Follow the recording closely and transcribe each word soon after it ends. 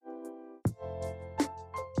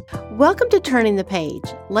Welcome to Turning the Page,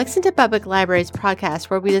 Lexington Public Library's podcast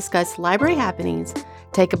where we discuss library happenings,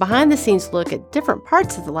 take a behind-the-scenes look at different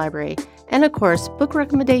parts of the library, and of course, book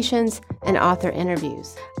recommendations and author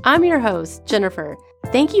interviews. I'm your host, Jennifer.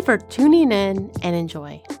 Thank you for tuning in and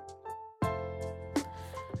enjoy.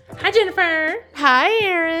 Hi, Jennifer. Hi,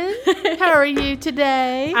 Erin. How are you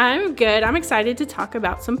today? I'm good. I'm excited to talk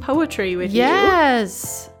about some poetry with you.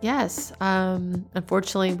 Yes.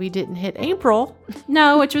 Unfortunately, we didn't hit April.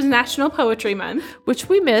 No, which was National Poetry Month. Which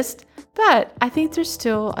we missed, but I think there's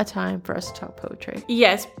still a time for us to talk poetry.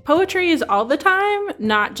 Yes, poetry is all the time,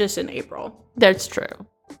 not just in April. That's true.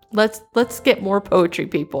 Let's get more poetry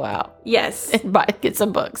people out. Yes. And get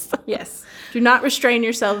some books. Yes. Do not restrain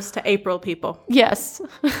yourselves to April, people. Yes,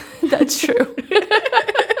 that's true.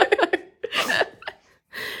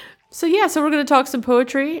 So we're going to talk some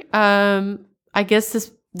poetry. I guess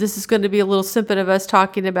this is going to be a little snippet of us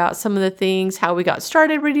talking about some of the things, how we got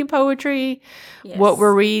started reading poetry, Yes. what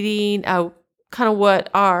we're reading, kind of what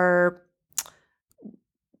our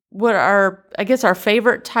I guess our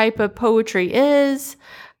favorite type of poetry is.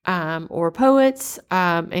 Or poets,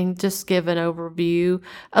 and just give an overview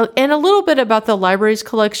and a little bit about the library's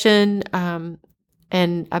collection,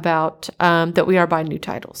 and about that we are buying new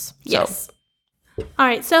titles. Yes. All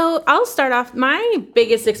right, so I'll start off. My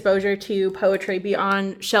biggest exposure to poetry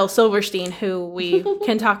beyond Shel Silverstein, who we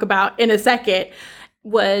can talk about in a second,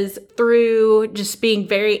 was through just being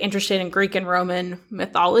very interested in Greek and Roman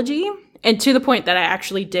mythology, and to the point that I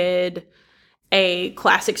actually did a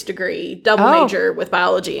classics degree, double major with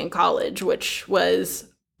biology in college, which was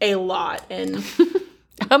a lot. And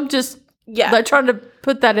I'm just trying to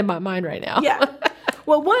put that in my mind right now. Yeah.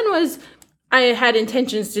 Well, one was I had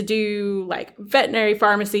intentions to do like veterinary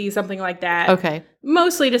pharmacy, something like that. Okay.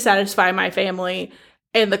 Mostly to satisfy my family.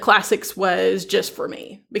 And the classics was just for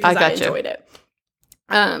me because I enjoyed it.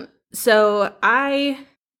 So I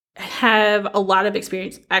have a lot of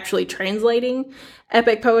experience actually translating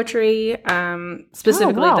epic poetry,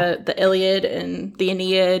 specifically the Iliad and the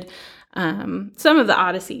Aeneid, some of the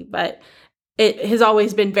Odyssey, but it has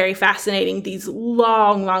always been very fascinating, these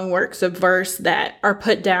long works of verse that are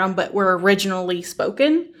put down but were originally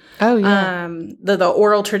spoken. Oh, yeah. The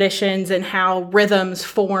oral traditions and how rhythms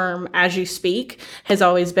form as you speak has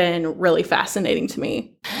always been really fascinating to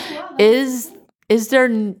me. Is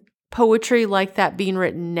there poetry like that being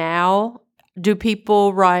written now? Do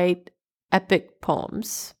people write epic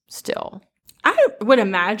poems still? I would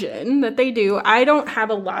imagine that they do. I don't have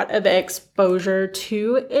a lot of exposure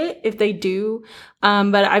to it if they do,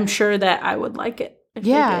 but I'm sure that I would like it if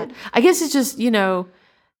they did. I guess it's just,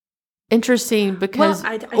 interesting because...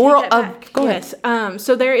 Well, I take that back. Go ahead.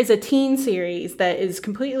 So there is a teen series that is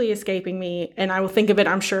completely escaping me, and I will think of it,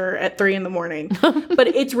 I'm sure, at 3 a.m, but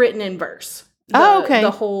it's written in verse. Okay.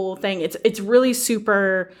 The whole thing. It's really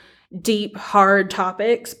super deep, hard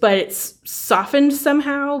topics, but it's softened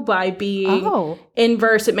somehow by being in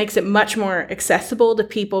verse. It makes it much more accessible to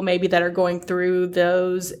people maybe that are going through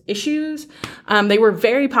those issues. They were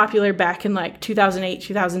very popular back in like 2008,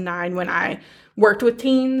 2009 when I worked with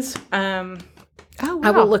teens. I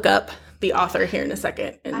will look up the author here in a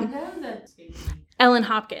second. And I know that. Ellen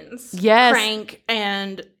Hopkins. Yes. Crank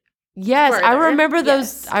and... Yes, further. I remember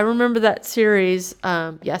those. Yes. I remember that series.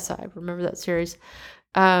 Yes, I remember that series.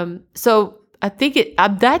 So I think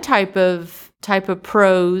that type of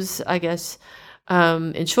prose, I guess,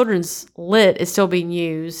 in children's lit is still being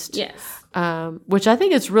used. Yes. Which I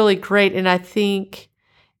think is really great. And I think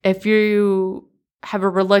if you have a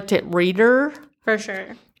reluctant reader, For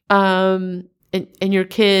sure. and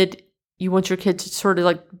you want your kid to sort of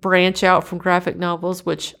like branch out from graphic novels,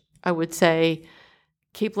 which I would say,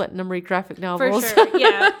 keep letting them read graphic novels. For sure,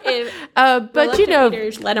 yeah. But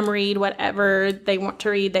readers, let them read whatever they want to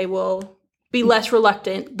read. They will be less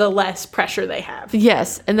reluctant the less pressure they have.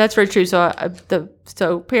 Yes, and that's very true.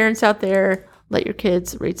 So parents out there, let your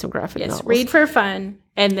kids read some graphic novels. Read for fun,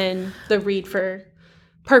 and then the read for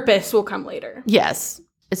purpose will come later. Yes,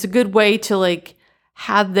 it's a good way to like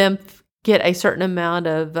have them get a certain amount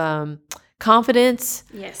of confidence.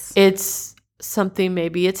 Yes, it's something,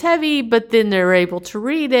 maybe it's heavy, but then they're able to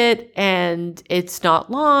read it and it's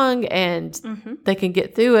not long and they can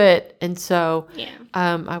get through it. And so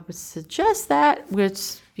I would suggest that, which,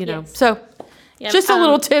 so just a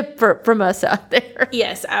little tip from us out there.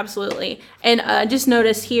 Yes, absolutely. And just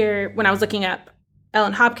noticed here when I was looking up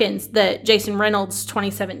Ellen Hopkins that Jason Reynolds'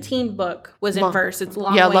 2017 book was in verse. It's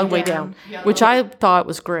Long Way Down. Which I thought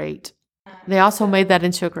was great. They also made that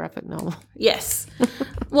into a graphic novel. Yes.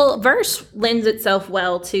 Well, verse lends itself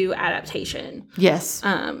well to adaptation. Yes.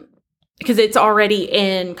 because it's already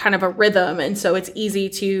in kind of a rhythm. And so it's easy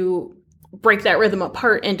to break that rhythm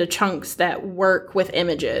apart into chunks that work with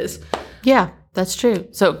images. Yeah, that's true.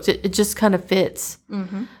 So it just kind of fits.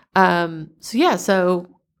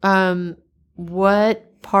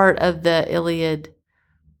 What part of the Iliad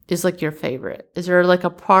is like your favorite? Is there like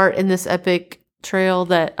a part in this epic trail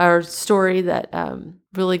that or story that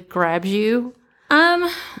really grabs you?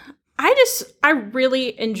 I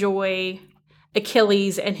really enjoy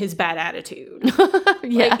Achilles and his bad attitude.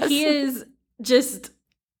 Yes. Like, he is just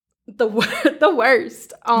the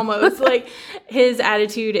worst almost. Like, his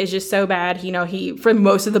attitude is just so bad. He for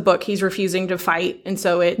most of the book he's refusing to fight, and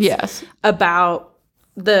so it's about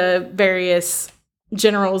the various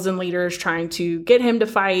generals and leaders trying to get him to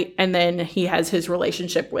fight, and then he has his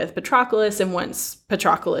relationship with Patroclus, and once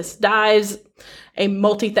Patroclus dies, a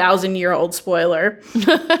multi-thousand-year-old spoiler,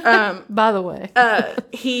 by the way,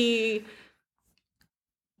 he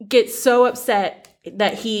gets so upset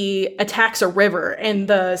that he attacks a river, and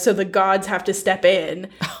so the gods have to step in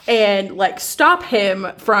and like stop him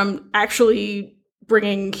from actually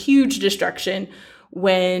bringing huge destruction,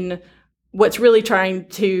 when what's really trying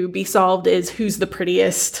to be solved is who's the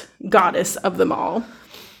prettiest goddess of them all.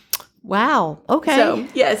 Wow. Okay. So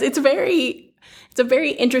yes, it's a very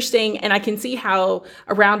interesting, and I can see how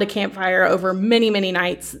around a campfire over many, many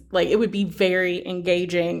nights, like, it would be very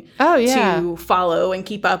engaging to follow and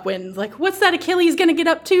keep up when, like, what's that Achilles going to get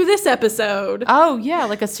up to this episode? Oh, yeah,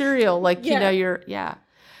 like a serial. Like, That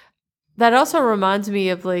also reminds me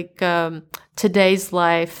of, like, today's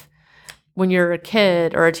life when you're a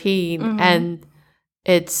kid or a teen, and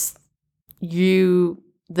it's you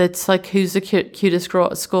that's, like, who's the cutest girl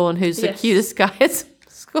at school and who's the cutest guy at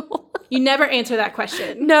school. You never answer that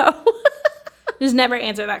question. No. Just never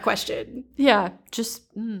answer that question. Yeah, just,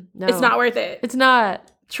 no. It's not worth it. It's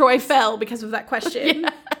not. Troy fell because of that question. Yeah.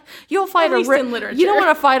 You'll fight at least in literature. You don't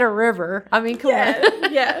want to fight a river. I mean, come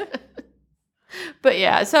on. Yeah. But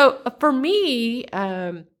yeah, so for me,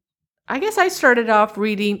 I guess I started off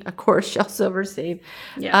reading, of course, Shel Silverstein.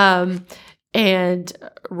 Yeah. And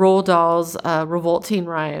Roald Dahl's Revolting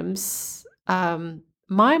Rhymes.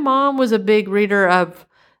 My mom was a big reader of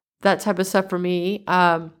that type of stuff for me.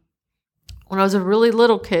 When I was a really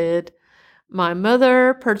little kid, my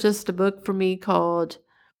mother purchased a book for me called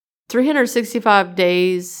 365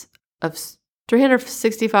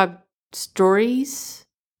 Stories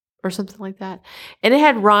or something like that. And it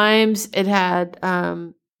had rhymes, it had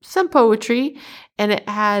some poetry, and it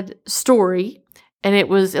had story. And it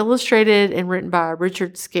was illustrated and written by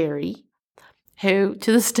Richard Scarry, who,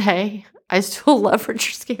 to this day, I still love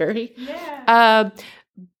Richard Scarry. Yeah.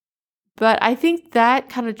 But I think that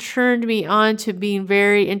kind of turned me on to being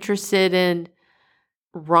very interested in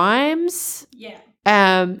rhymes. Yeah.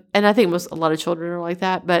 And I think a lot of children are like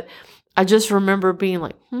that. But I just remember being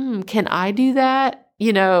like, can I do that?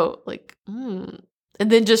 And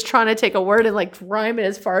then just trying to take a word and like rhyme it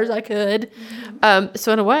as far as I could. Mm-hmm.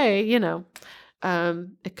 So in a way,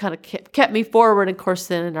 it kind of kept me forward. And of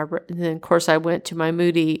course, I went to my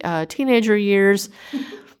moody teenager years.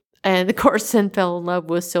 And of course, then fell in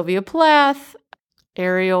love with Sylvia Plath,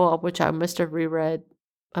 Ariel, which I must have reread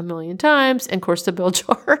a million times, and of course, The Bell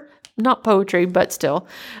Jar. Not poetry, but still.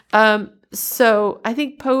 So I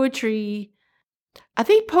think poetry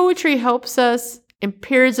helps us in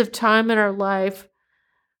periods of time in our life,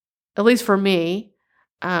 at least for me,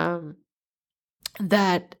 that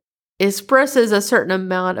expresses a certain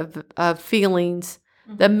amount of feelings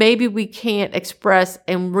that maybe we can't express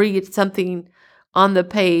and read something on the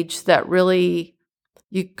page that really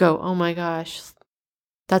you go, oh my gosh,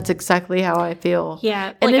 that's exactly how I feel.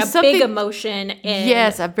 Yeah, and like a big emotion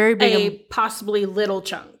in a very big a possibly little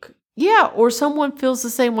chunk. Yeah, or someone feels the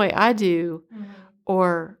same way I do,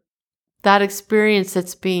 or that experience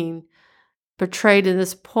that's being portrayed in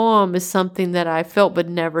this poem is something that I felt but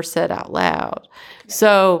never said out loud. Yeah.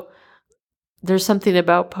 So there's something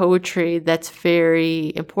about poetry that's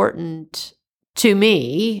very important to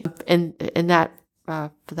me, and that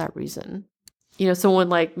for that reason. Someone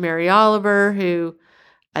like Mary Oliver, who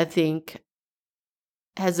I think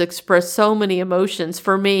has expressed so many emotions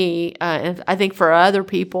for me, and I think for other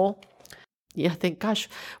people. Yeah, I think, gosh,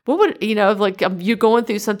 what would, like you're going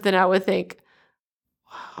through something, I would think,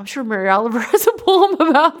 I'm sure Mary Oliver has a poem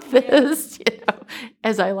about this,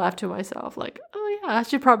 as I laugh to myself, like, oh yeah, I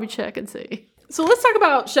should probably check and see. So let's talk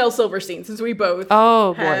about Shel Silverstein, since we both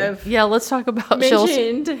have yeah, let's talk about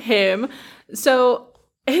mentioned him. So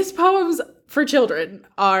his poems for children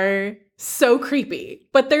are so creepy,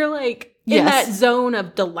 but they're like in that zone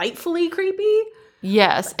of delightfully creepy.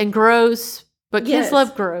 Yes, and gross, but kids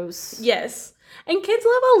love gross. Yes. And kids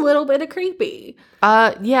love a little bit of creepy.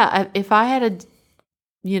 Yeah. If I had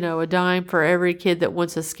a dime for every kid that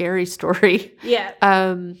wants a scary story, yeah,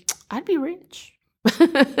 I'd be rich.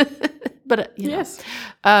 But yes,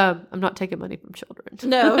 I'm not taking money from children.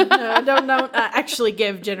 No, don't actually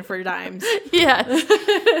give Jennifer dimes. Yes,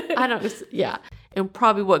 I don't. Yeah, and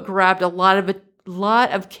probably what grabbed a lot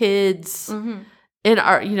of kids in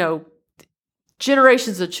our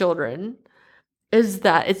generations of children is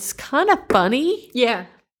that it's kind of funny. Yeah,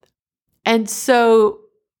 and so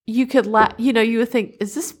you could laugh. You would think,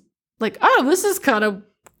 is this like, oh, this is kind of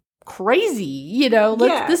crazy.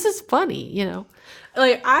 This is funny.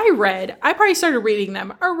 Like I probably started reading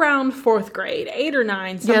them around 4th grade, 8 or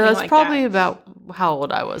 9, something like that. Yeah, that's probably about how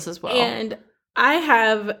old I was as well. And I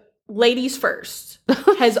have Ladies First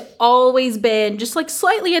has always been just like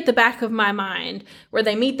slightly at the back of my mind, where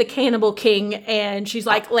they meet the Cannibal King and she's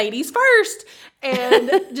like, ladies first. And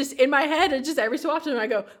just in my head, and just every so often I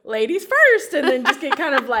go, ladies first, and then just get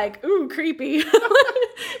kind of like, ooh, creepy.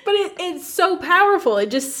 But it's so powerful. It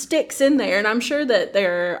just sticks in there. And I'm sure that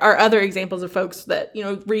there are other examples of folks that,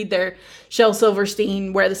 read their Shel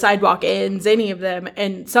Silverstein, Where the Sidewalk Ends, any of them,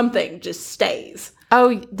 and something just stays.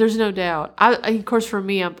 Oh, there's no doubt. Of course, for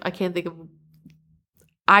me, I can't think of.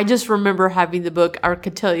 I just remember having the book. I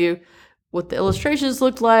could tell you what the illustrations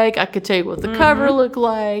looked like. I could tell you what the cover looked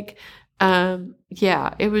like.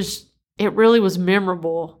 Yeah, it really was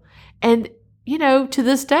memorable. And, to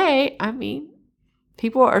this day, I mean,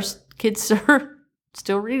 kids are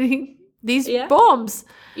still reading these poems.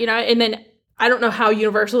 And then I don't know how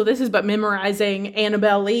universal this is, but memorizing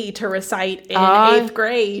Annabelle Lee to recite in 8th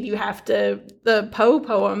grade, you have to, the Poe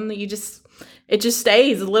poem, it just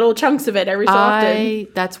stays, little chunks of it every so often.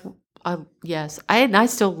 Yes. I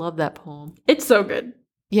still love that poem. It's so good.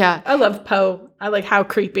 Yeah. I love Poe. I like how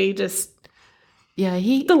creepy,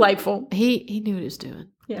 delightful. He knew what he was doing.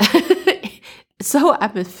 Yeah. So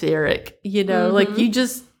atmospheric, like you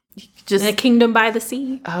just. A Kingdom by the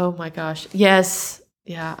Sea. Oh my gosh. Yes.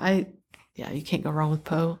 Yeah. You can't go wrong with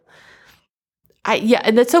Poe.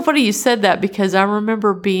 And that's so funny you said that, because I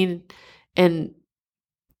remember being in,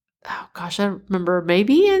 I remember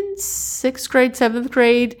maybe in 6th grade, 7th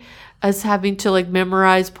grade, us having to like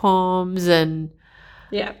memorize poems and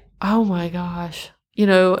oh my gosh,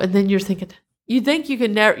 and then you're thinking, you think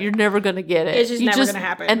you're never going to get it. It's just never going to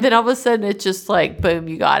happen. And then all of a sudden it's just like, boom,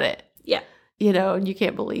 you got it. Yeah. And you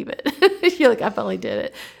can't believe it. You're like, I finally did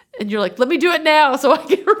it. And you're like, let me do it now so I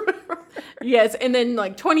can remember. Yes, and then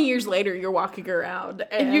like 20 years later, you're walking around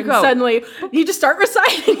and you go, suddenly you just start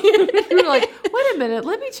reciting it. You're like, wait a minute,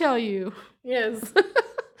 let me tell you. Yes.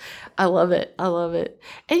 I love it.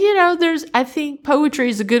 And I think poetry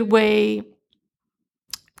is a good way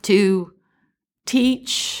to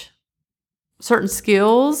teach certain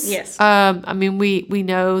skills. Yes. I mean, we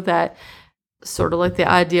know that sort of like the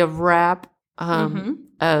idea of rap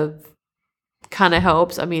of kind of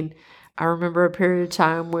helps. I mean, I remember a period of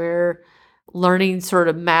time where learning sort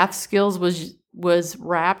of math skills was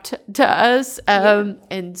wrapped to us.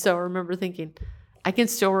 And so I remember thinking, I can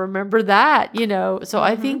still remember that, So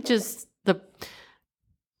I think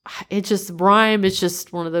rhyme is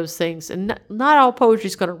just one of those things. And not all poetry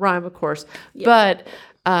is going to rhyme, of course. Yeah. But,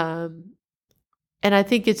 and I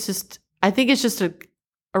think it's just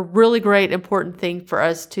a really great, important thing for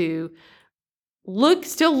us to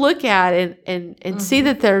still look at and see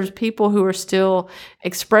that there's people who are still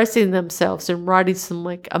expressing themselves and writing some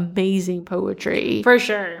like amazing poetry. For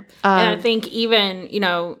sure. And I think even,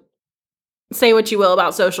 say what you will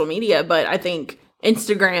about social media, but I think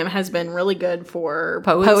Instagram has been really good for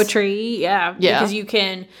poetry. Yeah. Because you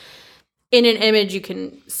can, in an image, you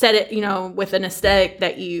can set it, with an aesthetic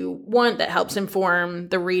that you want that helps inform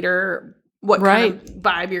the reader what kind of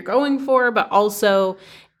vibe you're going for, but also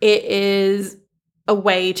it is a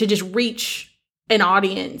way to just reach an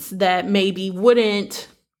audience that maybe wouldn't,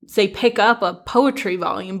 say, pick up a poetry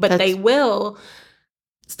volume, but they will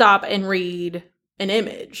stop and read an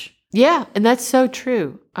image. Yeah, and that's so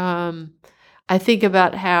true. I think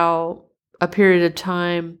about how a period of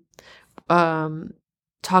time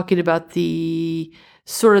talking about the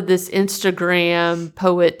sort of this Instagram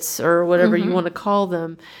poets or whatever you want to call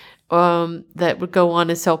them, that would go on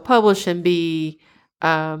and self-publish and be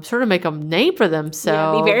sort of make a name for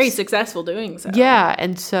themselves. Yeah, be very successful doing so. Yeah,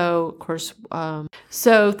 and so, of course,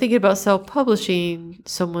 so thinking about self-publishing,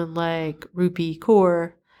 someone like Rupi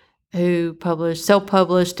Kaur, who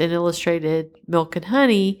self-published and illustrated Milk and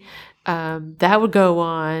Honey, that would go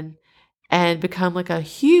on and become like a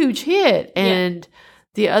huge hit. And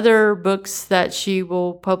the other books that she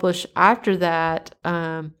will publish after that,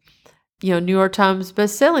 New York Times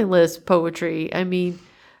bestselling list poetry. I mean,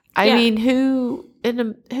 who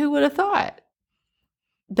would have thought?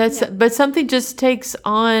 But something just takes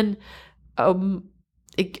on,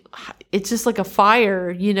 it's just like a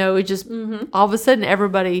fire, it just, all of a sudden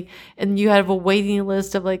everybody, and you have a waiting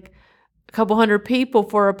list of like a couple hundred people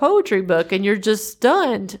for a poetry book, and you're just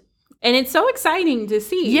stunned. And it's so exciting to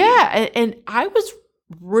see. Yeah. And I was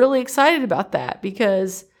really excited about that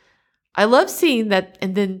because I love seeing that,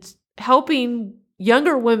 and then helping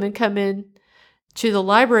younger women come in to the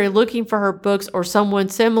library looking for her books or someone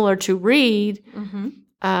similar to read.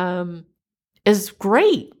 Is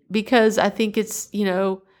great, because I think it's,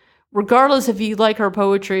 regardless if you like her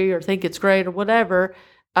poetry or think it's great or whatever,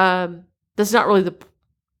 that's not really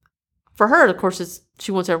for her, of course,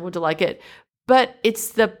 she wants everyone to like it, but it's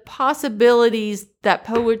the possibilities that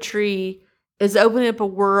poetry is opening up a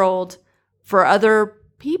world for other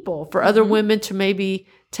people, for other women to maybe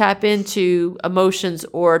tap into emotions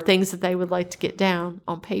or things that they would like to get down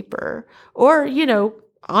on paper or,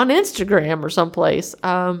 on Instagram or someplace.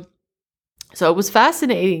 So it was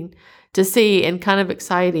fascinating to see and kind of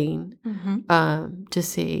exciting to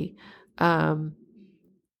see.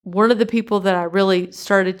 One of the people that I really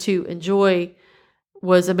started to enjoy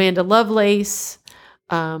was Amanda Lovelace.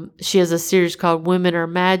 She has a series called Women Are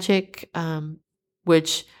Magic,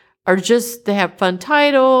 which are they have fun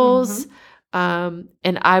titles. And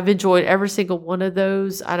I've enjoyed every single one of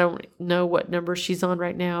those. I don't know what number she's on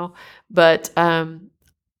right now, but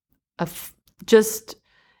just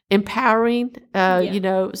empowering,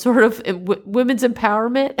 sort of women's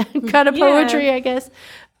empowerment kind of poetry, I guess.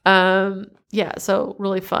 So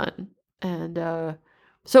really fun. And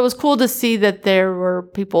so it was cool to see that there were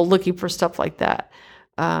people looking for stuff like that.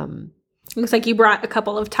 Looks like you brought a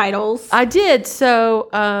couple of titles. I did. So,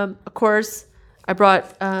 of course, I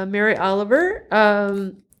brought Mary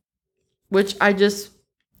Oliver, which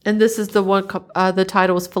and this is the one, the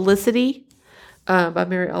title is Felicity by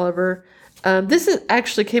Mary Oliver. This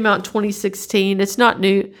actually came out in 2016. It's not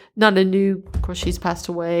new, of course, she's passed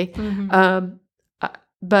away.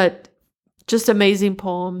 But just amazing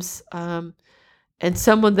poems. And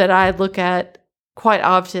someone that I look at quite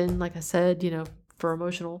often, like I said, for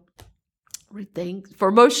emotional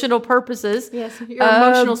purposes. Yes, your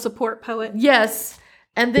emotional support poet. Yes.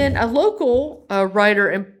 And then a local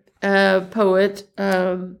writer and poet,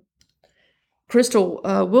 Crystal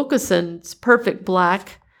Wilkinson's Perfect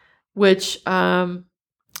Black, which I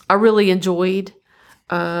really enjoyed.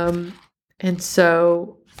 And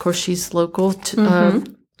so, of course, she's local.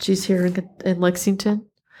 She's here in Lexington,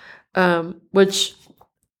 which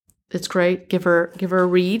it's great. Give her a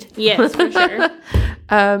read. Yes, for sure.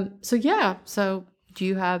 So do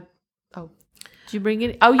you have, did you bring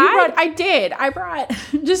any? I did. I brought,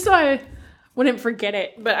 just so I wouldn't forget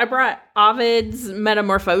it, but I brought Ovid's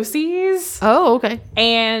Metamorphoses. Oh, okay.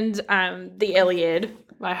 And the Iliad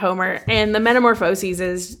by Homer. And the Metamorphoses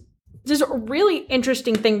is just a really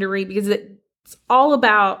interesting thing to read because it's all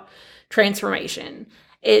about transformation.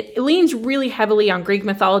 It leans really heavily on Greek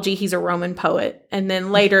mythology. He's a Roman poet. And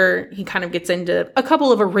then later he kind of gets into a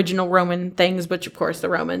couple of original Roman things, which of course the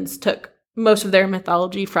Romans took most of their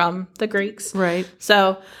mythology from the Greeks. Right.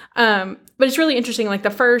 So, but it's really interesting. Like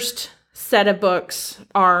the first set of books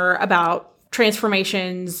are about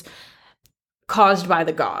transformations caused by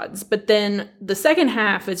the gods. But then the second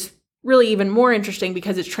half is really even more interesting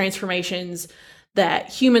because it's transformations that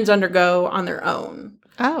humans undergo on their own.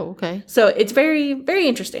 Oh, okay. So it's very, very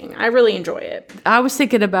interesting. I really enjoy it. I was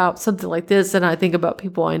thinking about something like this, and I think about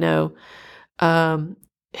people I know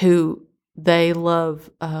who they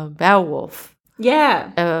love Beowulf.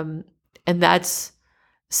 Yeah. And that's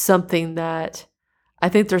something that I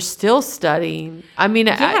think they're still studying. I mean,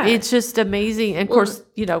 it's just amazing. And of course,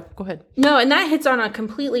 go ahead. No, and that hits on a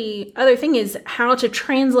completely other thing is how to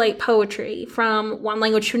translate poetry from one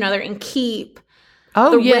language to another and keep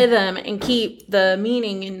rhythm and keep the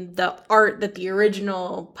meaning and the art that the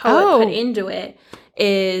original poet put into it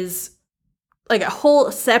is like a whole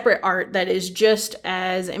separate art that is just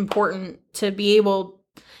as important to be able.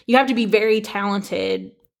 You have to be very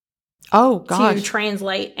talented. To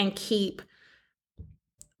translate and keep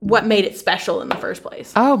what made it special in the first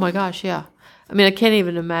place. Oh my gosh, yeah. I mean, I can't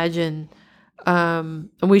even imagine. And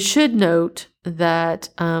we should note that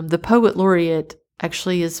the poet laureate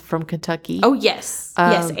actually is from Kentucky. Oh, yes.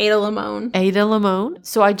 Yes, Ada Limon. Ada Limon.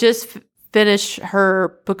 So I just finished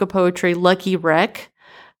her book of poetry, Lucky Wreck,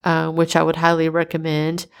 which I would highly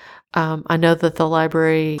recommend. I know that the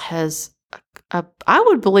library has, I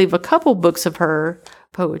would believe, a couple books of her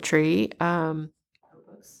poetry.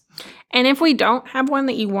 And if we don't have one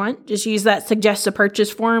that you want, just use that suggest a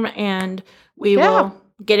purchase form and we will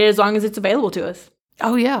get it as long as it's available to us.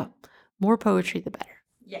 Oh, yeah. More poetry, the better.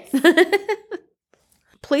 Yes.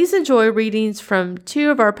 Please enjoy readings from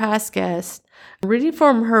two of our past guests. Reading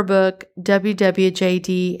from her book,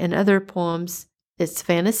 WWJD and Other Poems, is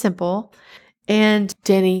Savannah Simple. And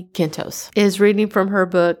Danny Quintos is reading from her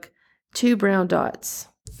book, Two Brown Dots.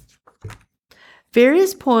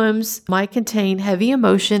 Various poems might contain heavy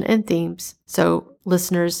emotion and themes, so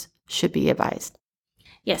listeners should be advised.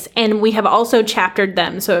 Yes, and we have also chaptered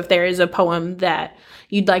them, so if there is a poem that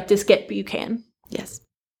you'd like to skip, you can. Yes.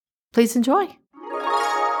 Please enjoy.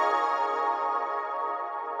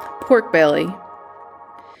 Pork belly.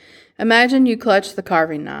 Imagine you clutch the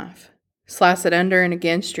carving knife, slice it under and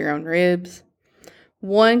against your own ribs.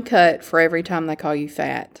 One cut for every time they call you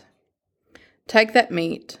fat. Take that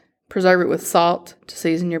meat, preserve it with salt to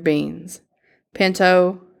season your beans.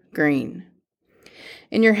 Pinto, green.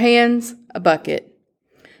 In your hands, a bucket.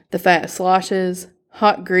 The fat sloshes,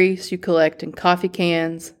 hot grease you collect in coffee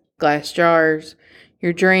cans, glass jars,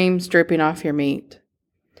 your dreams dripping off your meat.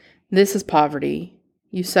 This is poverty.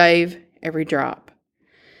 You save every drop.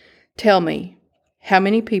 Tell me, how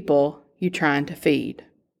many people you trying to feed?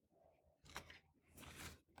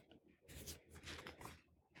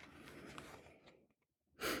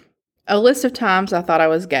 A list of times I thought I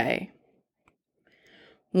was gay.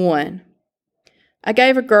 1. I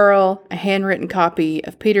gave a girl a handwritten copy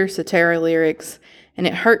of Peter Cetera lyrics, and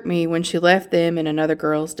it hurt me when she left them in another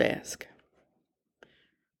girl's desk.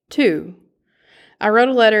 2. I wrote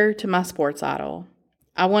a letter to my sports idol.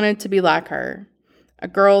 I wanted to be like her, a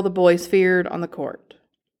girl the boys feared on the court.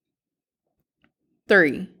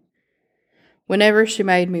 3. Whenever she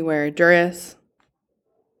made me wear a dress.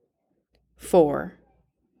 4.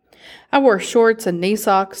 I wore shorts and knee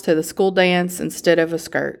socks to the school dance instead of a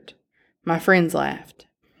skirt. My friends laughed.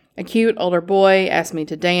 A cute older boy asked me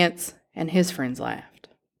to dance, and his friends laughed.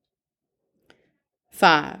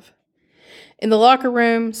 5. In the locker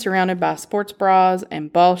room, surrounded by sports bras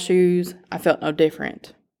and ball shoes, I felt no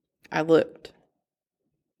different. I looked.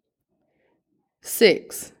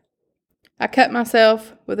 6. I cut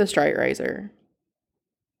myself with a straight razor.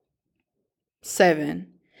 7.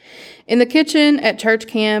 In the kitchen at church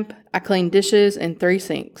camp, I cleaned dishes in 3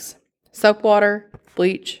 sinks. Soap water,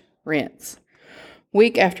 bleach, rinse.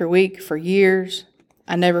 Week after week, for years,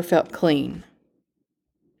 I never felt clean.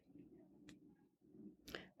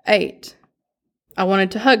 8. I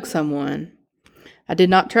wanted to hug someone. I did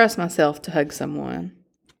not trust myself to hug someone.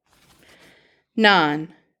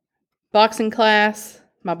 9. Boxing class,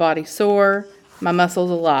 my body sore, my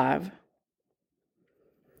muscles alive.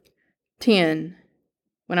 10.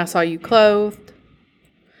 When I saw you clothed.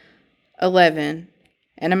 11.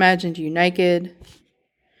 And imagined you naked.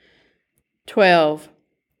 12.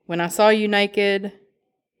 When I saw you naked.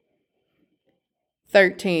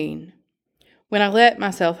 13. When I let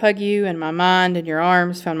myself hug you and my mind and your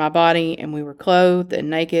arms found my body and we were clothed and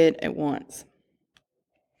naked at once.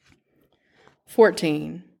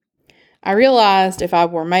 14. I realized if I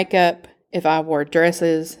wore makeup, if I wore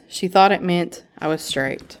dresses, she thought it meant I was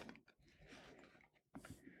straight.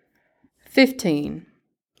 15.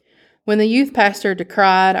 When the youth pastor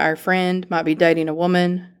decried our friend might be dating a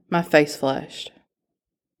woman, my face flushed.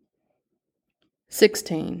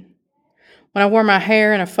 16. When I wore my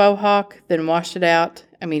hair in a faux hawk, then washed it out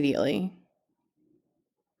immediately.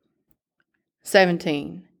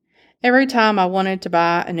 17. Every time I wanted to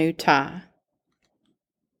buy a new tie.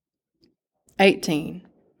 18.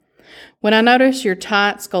 When I noticed your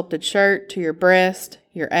tight sculpted shirt to your breast,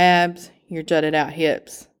 your abs, your jutted out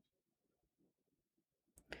hips.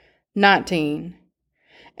 19.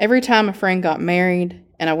 Every time a friend got married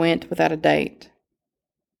and I went without a date.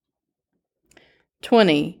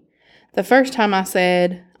 20. The first time I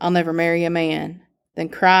said, I'll never marry a man, then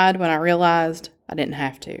cried when I realized I didn't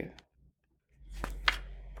have to.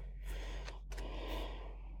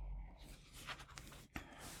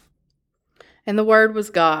 And the Word was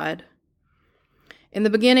God. In the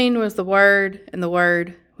beginning was the Word, and the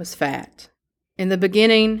Word was fat. In the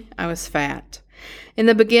beginning, I was fat. In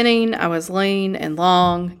the beginning, I was lean and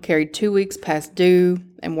long, carried 2 weeks past due,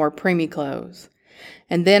 and wore preemie clothes.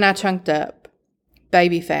 And then I chunked up.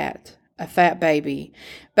 Baby fat. A fat baby.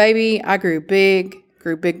 Baby, I grew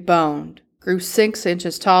big boned, grew 6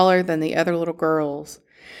 inches taller than the other little girls,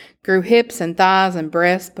 grew hips and thighs and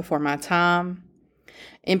breasts before my time.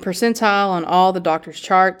 In percentile on all the doctor's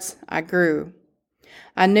charts, I grew.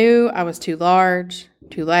 I knew I was too large,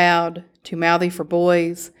 too loud, too mouthy for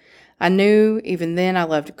boys. I knew even then I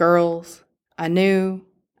loved girls. I knew.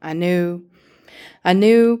 I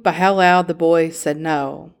knew by how loud the boys said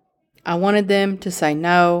no. I wanted them to say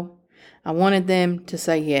no. I wanted them to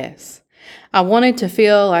say yes. I wanted to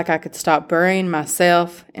feel like I could stop burying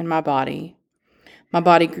myself in my body. My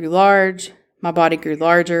body grew large. My body grew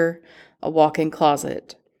larger, a walk-in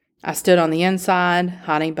closet. I stood on the inside,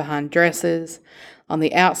 hiding behind dresses. On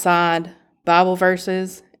the outside, Bible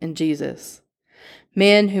verses and Jesus.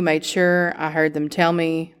 Men who made sure I heard them tell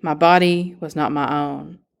me my body was not my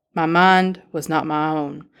own. My mind was not my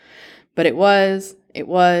own. But it was.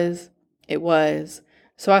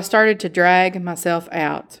 So I started to drag myself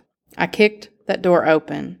out. I kicked that door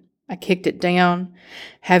open. I kicked it down.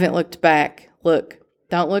 Haven't looked back. Look.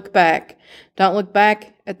 Don't look back. Don't look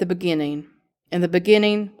back at the beginning. In the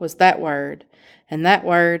beginning was that Word, and that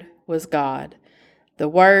Word was God. The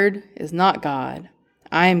Word is not God.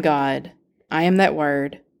 I am God. I am that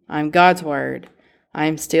Word. I am God's Word. I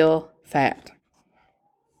am still fat.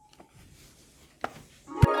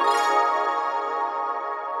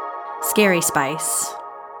 Scary Spice.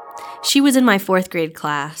 She was in my 4th grade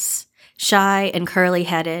class, shy and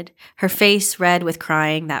curly-headed, her face red with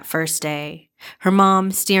crying that first day, her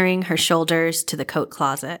mom steering her shoulders to the coat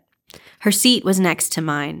closet. Her seat was next to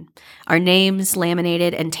mine, our names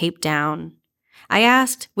laminated and taped down. I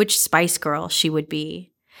asked which Spice Girl she would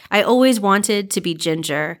be. I always wanted to be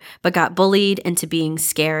Ginger, but got bullied into being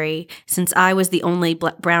Scary since I was the only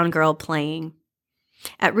brown girl playing.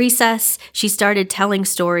 At recess, she started telling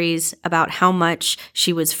stories about how much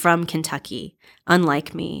she was from Kentucky,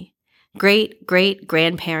 unlike me.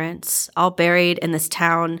 Great-great-grandparents, all buried in this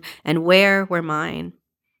town, and where were mine?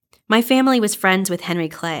 My family was friends with Henry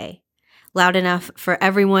Clay, loud enough for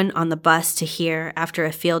everyone on the bus to hear after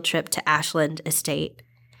a field trip to Ashland Estate.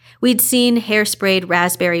 We'd seen hair-sprayed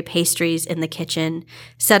raspberry pastries in the kitchen,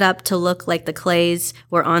 set up to look like the Clays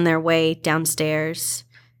were on their way downstairs.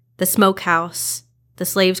 The smokehouse, the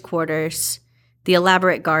slaves' quarters, the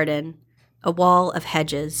elaborate garden, a wall of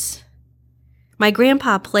hedges. My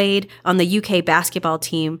grandpa played on the UK basketball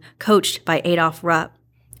team coached by Adolph Rupp,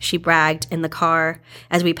 she bragged in the car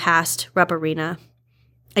as we passed Rupp Arena.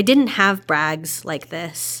 I didn't have brags like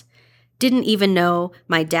this. Didn't even know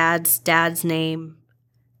my dad's name.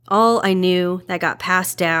 All I knew that got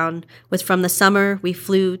passed down was from the summer we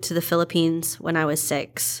flew to the Philippines when I was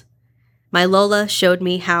 6. My Lola showed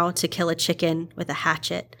me how to kill a chicken with a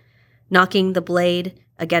hatchet, knocking the blade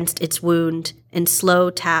against its wound in slow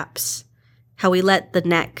taps, how we let the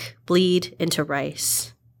neck bleed into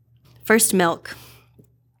rice. First milk.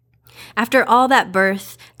 After all that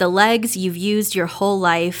birth, the legs you've used your whole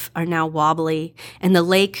life are now wobbly, and the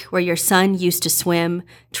lake where your son used to swim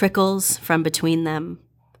trickles from between them.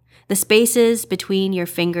 The spaces between your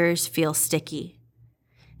fingers feel sticky.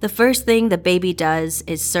 The first thing the baby does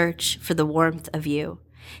is search for the warmth of you,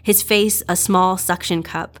 his face a small suction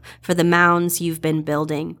cup for the mounds you've been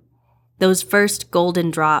building. Those first golden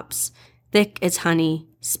drops, thick as honey,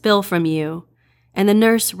 spill from you, and the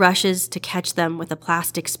nurse rushes to catch them with a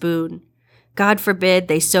plastic spoon. God forbid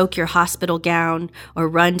they soak your hospital gown or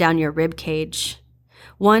run down your rib cage.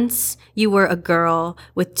 Once you were a girl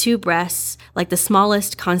with 2 breasts like the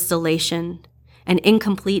smallest constellation, an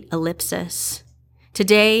incomplete ellipsis.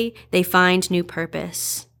 Today they find new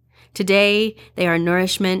purpose. Today they are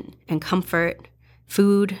nourishment and comfort,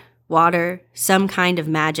 food, water, some kind of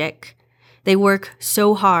magic. They work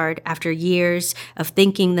so hard after years of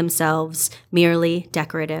thinking themselves merely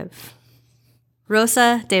decorative.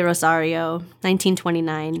 Rosa de Rosario,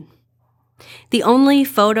 1929. The only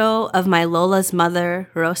photo of my Lola's mother,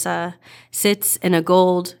 Rosa, sits in a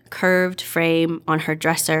gold, curved frame on her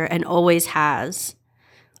dresser and always has.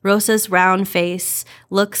 Rosa's round face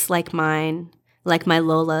looks like mine, like my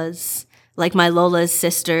Lola's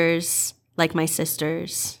sisters, like my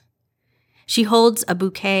sisters. She holds a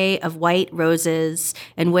bouquet of white roses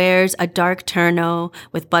and wears a dark terno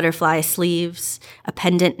with butterfly sleeves, a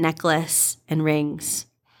pendant necklace, and rings.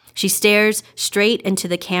 She stares straight into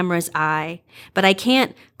the camera's eye, but I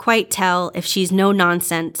can't quite tell if she's no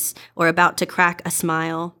nonsense or about to crack a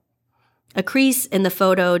smile. A crease in the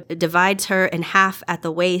photo divides her in half at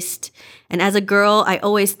the waist, and as a girl, I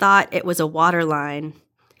always thought it was a waterline.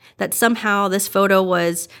 That somehow this photo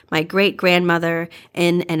was my great-grandmother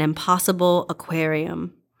in an impossible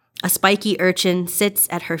aquarium. A spiky urchin sits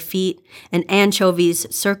at her feet, and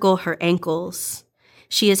anchovies circle her ankles.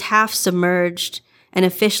 She is half submerged, and a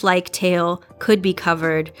fish-like tail could be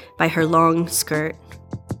covered by her long skirt.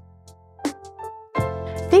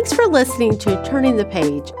 Thanks for listening to Turning the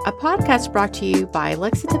Page, a podcast brought to you by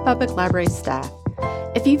Lexington Public Library staff.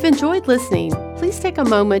 If you've enjoyed listening, please take a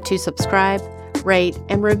moment to subscribe, rate,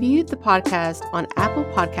 and review the podcast on Apple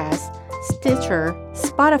Podcasts, Stitcher,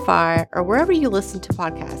 Spotify, or wherever you listen to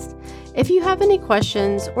podcasts. If you have any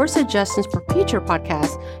questions or suggestions for future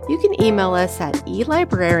podcasts, you can email us at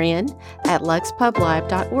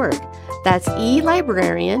elibrarian@lexpublive.org. That's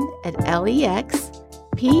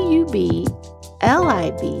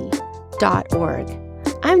elibrarian@lexpublib.org.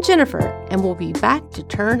 I'm Jennifer, and we'll be back to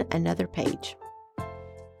turn another page.